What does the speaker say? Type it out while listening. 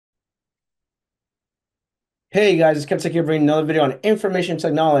Hey guys, it's Kevtech here bringing another video on information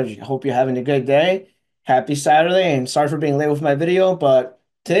technology. I hope you're having a good day. Happy Saturday, and sorry for being late with my video, but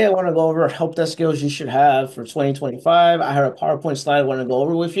today I want to go over Helpdesk skills you should have for 2025. I have a PowerPoint slide I want to go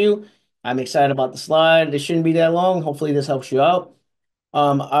over with you. I'm excited about the slide. It shouldn't be that long. Hopefully this helps you out.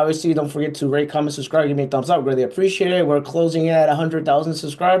 Obviously, don't forget to rate, comment, subscribe, give me a thumbs up. Really appreciate it. We're closing in at 100,000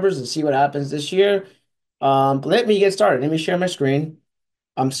 subscribers and see what happens this year. But let me get started. Let me share my screen.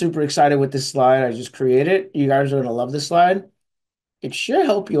 I'm super excited with this slide I just created. You guys are going to love this slide. It should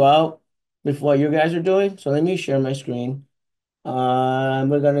help you out with what you guys are doing. So let me share my screen.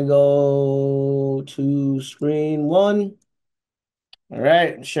 We're going to go to screen one. All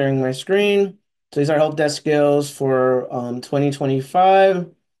right, sharing my screen. So these are help desk skills for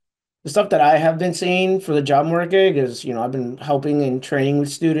 2025. The stuff that I have been seeing for the job market is, I've been helping and training with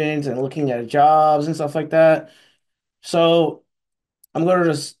students and looking at jobs and stuff like that. So I'm going to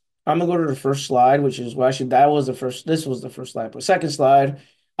this. I'm gonna go to the first slide, which is well, actually that was the first. This was the first slide, but second slide.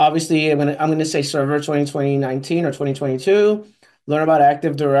 Obviously, I'm gonna say Server 2019 or 2022. Learn about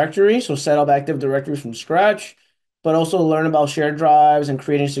Active Directory, so set up Active Directory from scratch, but also learn about shared drives and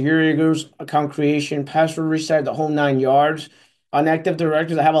creating security groups, account creation, password reset, the whole nine yards. On Active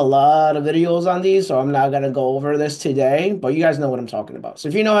Directory, I have a lot of videos on these, so I'm not gonna go over this today, but you guys know what I'm talking about. So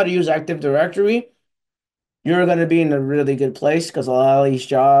if you know how to use Active Directory, you're going to be in a really good place because a lot of these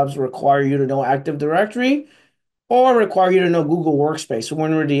jobs require you to know Active Directory or require you to know Google Workspace,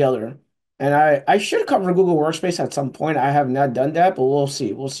 one or the other. And I should cover Google Workspace at some point. I have not done that, but we'll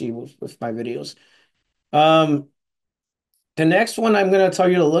see. We'll see with my videos. Um, the next one I'm going to tell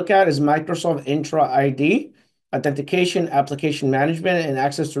you to look at is Microsoft Intra ID, authentication, application management, and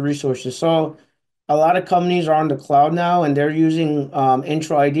access to resources. So a lot of companies are on the cloud now and they're using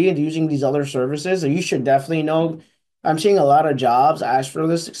Intra ID and using these other services. So you should definitely know. I'm seeing a lot of jobs ask for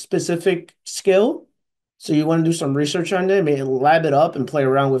this specific skill. So you want to do some research on it, maybe lab it up and play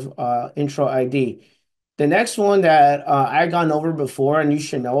around with Intra ID. The next one that I've gone over before and you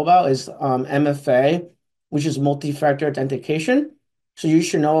should know about is MFA, which is multi-factor authentication. So you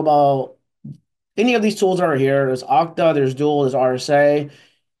should know about any of these tools that are here. There's Okta, there's Dual, there's RSA.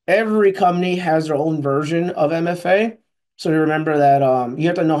 Every company has their own version of MFA. So you remember that you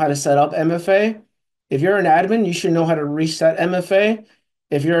have to know how to set up MFA. If you're an admin, you should know how to reset MFA.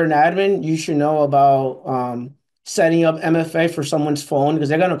 If you're an admin, you should know about setting up MFA for someone's phone because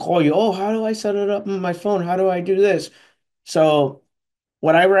they're going to call you. Oh, how do I set it up on my phone? How do I do this? So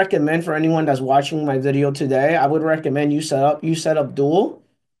what I recommend for anyone that's watching my video today, I would recommend you set up Dual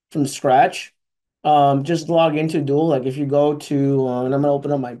from scratch. Just log into Dual. Like if you go to, and I'm gonna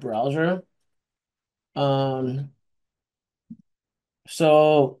open up my browser. Um,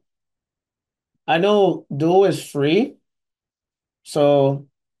 so I know Dual is free. So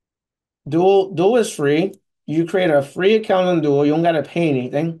Dual is free. You create a free account on Dual. You don't gotta pay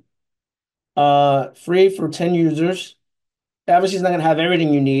anything. Free for 10 users. Obviously, it's not gonna have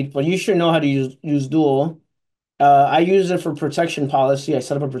everything you need, but you should know how to use Dual. I use it for protection policy. I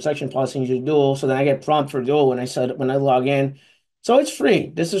set up a protection policy and use Dual, so then I get prompt for Dual when I log in. So it's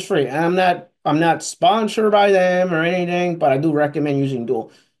free. This is free. And I'm not sponsored by them or anything, but I do recommend using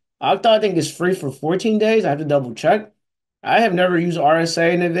Dual. Okta I think is free for 14 days. I have to double check. I have never used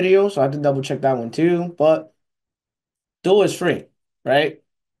RSA in a video, so I have to double check that one too. But Dual is free, right?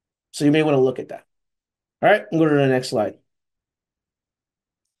 So you may want to look at that. All right, go to the next slide.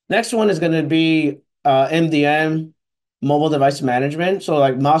 Next one is going to be MDM, mobile device management. So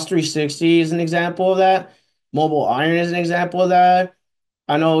like MOS 360 is an example of that. Mobile Iron is an example of that.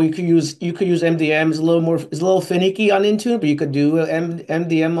 I know you could use MDM. It's a little finicky on Intune, but you could do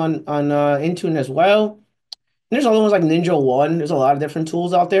MDM on Intune as well. And there's other ones like Ninja One. There's a lot of different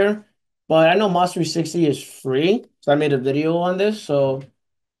tools out there, but I know MOS 360 is free, so I made a video on this. So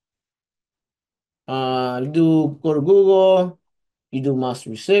you do go to Google, you do MOS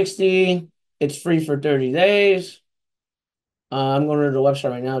 360. It's free for 30 days. I'm going to the website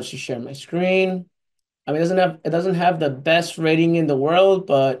right now to share my screen. I mean, it doesn't have the best rating in the world,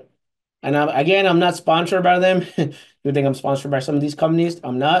 but again, I'm not sponsored by them. You think I'm sponsored by some of these companies?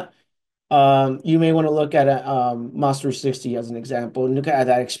 I'm not. You may want to look at MOS 360 as an example and look at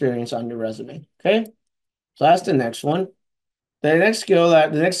that experience on your resume. Okay, so that's the next one. The next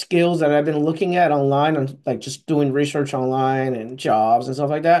skills that I've been looking at online, and like just doing research online and jobs and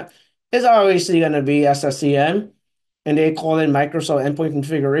stuff like that, is obviously going to be SSEM, and they call it Microsoft Endpoint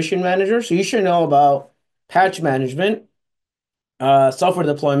Configuration Manager. So you should know about patch management, software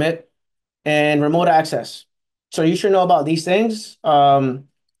deployment, and remote access. So you should know about these things.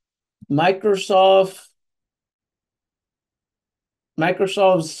 Microsoft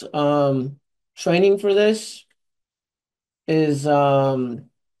Microsoft's training for this is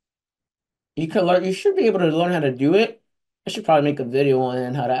you could learn you should be able to learn how to do it. I should probably make a video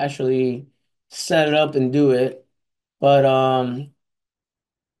on how to actually set it up and do it. But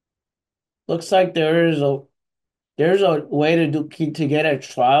looks like there's a way to to get a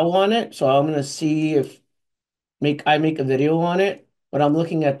trial on it. So I'm gonna see if make a video on it. But I'm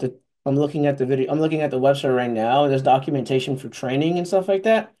looking at the website right now. There's documentation for training and stuff like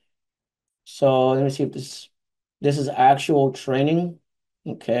that. So let me see if this is actual training.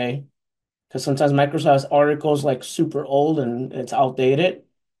 Okay. Because sometimes Microsoft's articles like super old and it's outdated.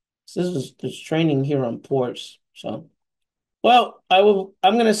 So this training here on ports. So well,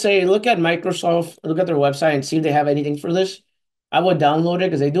 I'm gonna say look at Microsoft, look at their website and see if they have anything for this. I would download it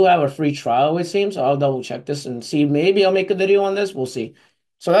because they do have a free trial, it seems. So I'll double check this and see. Maybe I'll make a video on this. We'll see.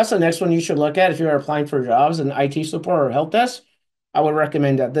 So that's the next one you should look at if you're applying for jobs in IT support or help desk. I would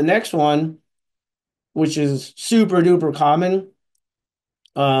recommend that. The next one, which is super duper common,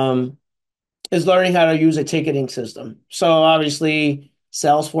 um, is learning how to use a ticketing system. So obviously,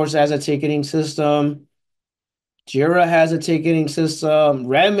 Salesforce has a ticketing system. Jira has a ticketing system.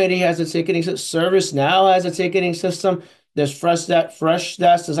 Remedy has a ticketing system. ServiceNow has a ticketing system. There's Freshdesk.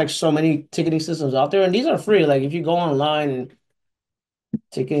 There's like so many ticketing systems out there, and these are free. Like if you go online and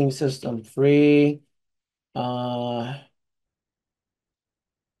ticketing system free, uh,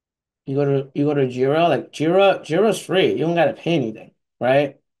 you go to Jira. Like Jira's free. You don't gotta pay anything,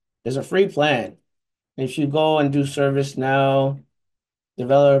 right? There's a free plan. If you go and do ServiceNow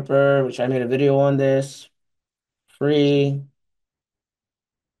developer, which I made a video on this, free,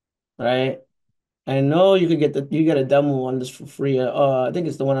 right? I know you get a demo on this for free. I think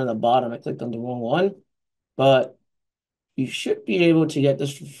it's the one on the bottom. I clicked on the wrong one, but you should be able to get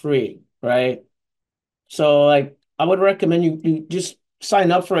this for free, right? So like I would recommend you just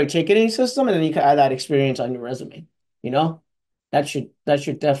sign up for a ticketing system and then you can add that experience on your resume. You know? That should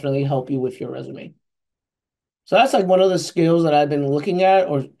definitely help you with your resume. So that's like one of the skills that I've been looking at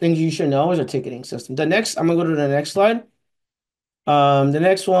or things you should know is a ticketing system. I'm gonna go to the next slide. The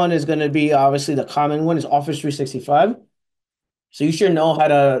next one is gonna be obviously the common one is Office 365. So you should know how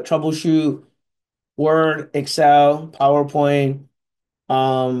to troubleshoot Word, Excel, PowerPoint,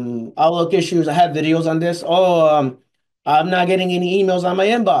 Outlook issues. I have videos on this. I'm not getting any emails on my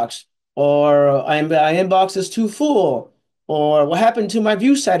inbox, or my inbox is too full, or what happened to my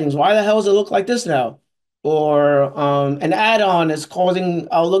view settings? Why the hell does it look like this now? Or an add-on is causing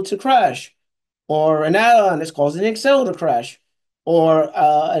Outlook to crash or an add-on that's causing Excel to crash, or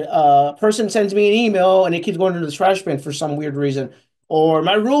a person sends me an email and it keeps going to the trash bin for some weird reason, or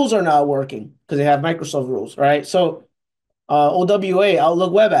my rules are not working because they have Microsoft rules, right? So OWA,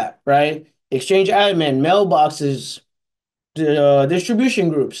 Outlook Web App, right? Exchange admin, mailboxes, distribution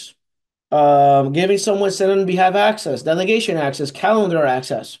groups, giving someone send on behalf access, delegation access, calendar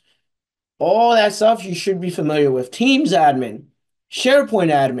access, all that stuff you should be familiar with. Teams admin,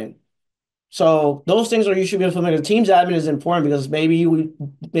 SharePoint admin. So those things are you should be familiar. Teams admin is important because maybe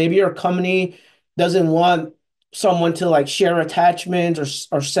your company doesn't want someone to like share attachments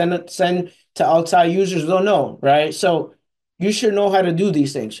or send to outside users. We don't know, right? So you should know how to do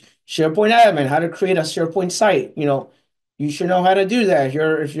these things. SharePoint admin, how to create a SharePoint site. You should know how to do that.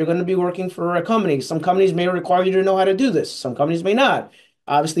 If you're going to be working for a company, some companies may require you to know how to do this. Some companies may not.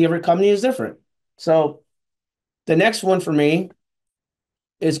 Obviously, every company is different. So the next one for me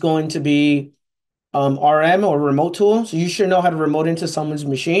is going to be RM or remote tool. So you should know how to remote into someone's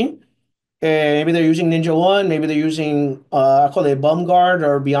machine. And maybe they're using Ninja One. Maybe they're using I call it BumGuard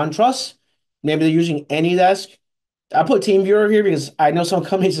or Beyond Trust. Maybe they're using AnyDesk. I put TeamViewer here because I know some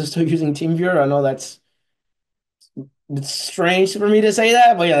companies are still using TeamViewer. I know it's strange for me to say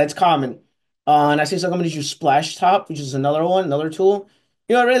that, but yeah, that's common. And I see some companies use Splashtop, which is another tool.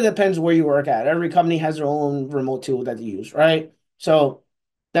 It really depends where you work at. Every company has their own remote tool that they use, right? So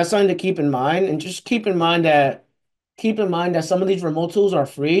that's something to keep in mind, and just keep in mind that some of these remote tools are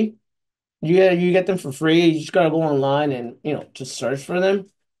free. You get them for free. You just gotta go online and just search for them.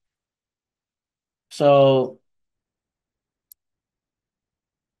 So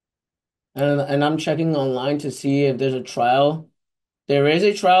and I'm checking online to see if there's a trial. There is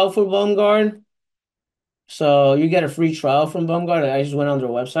a trial for BoneGuard. So you get a free trial from BumGuard. I just went on their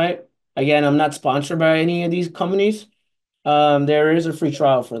website. Again, I'm not sponsored by any of these companies. There is a free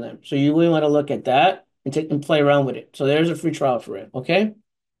trial for them. So you really want to look at that and take and play around with it. So there's a free trial for it. Okay.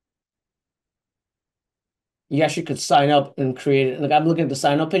 You actually could sign up and create it. Like I'm looking at the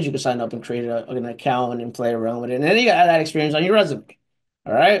sign up page, you could sign up and create an account and play around with it. And then you got that experience on your resume.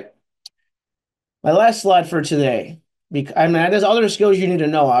 All right. My last slide for today. Because I mean, there's other skills you need to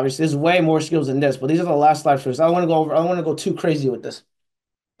know. Obviously, there's way more skills than this, but these are the last slides first. I don't want to go over. I don't want to go too crazy with this.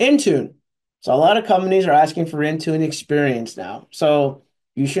 Intune. So a lot of companies are asking for Intune experience now. So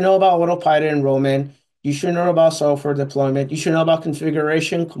you should know about autopilot enrollment. You should know about software deployment. You should know about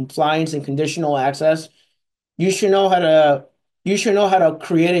configuration, compliance, and conditional access. You should know how to you should know how to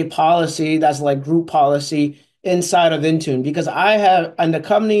create a policy that's like group policy inside of Intune because I have and the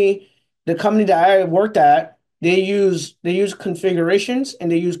company that I worked at, they use configurations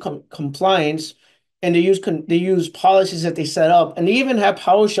and they use compliance and they use policies that they set up and they even have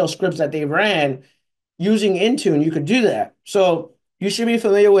PowerShell scripts that they ran using Intune. You could do that. So you should be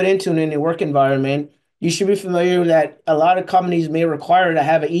familiar with Intune in a work environment. You should be familiar that a lot of companies may require to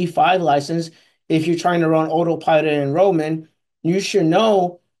have an E5 license if you're trying to run autopilot enrollment. You should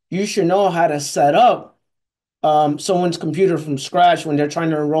know you should know how to set up someone's computer from scratch when they're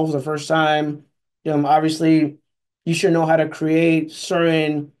trying to enroll for the first time. Obviously, you should know how to create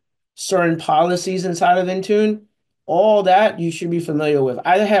certain policies inside of Intune. All that you should be familiar with.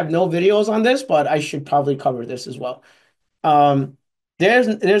 I have no videos on this, but I should probably cover this as well. Um, there's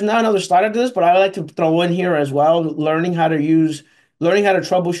not another slide of this, but I would like to throw in here as well, learning how to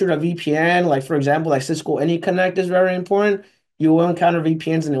troubleshoot a VPN. Like for example, like Cisco AnyConnect is very important. You will encounter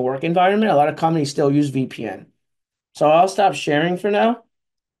VPNs in the work environment. A lot of companies still use VPN. So I'll stop sharing for now.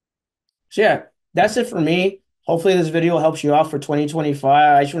 So yeah, that's it for me. Hopefully this video helps you out for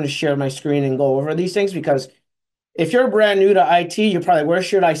 2025. I just want to share my screen and go over these things because if you're brand new to IT, you're probably, where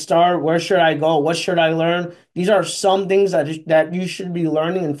should I start? Where should I go? What should I learn? These are some things that you should be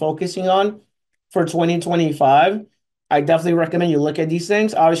learning and focusing on for 2025. I definitely recommend you look at these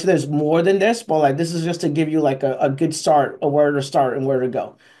things. Obviously, there's more than this, but like this is just to give you like a good start of where to start and where to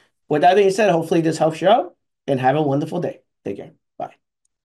go. With that being said, hopefully this helps you out and have a wonderful day. Take care.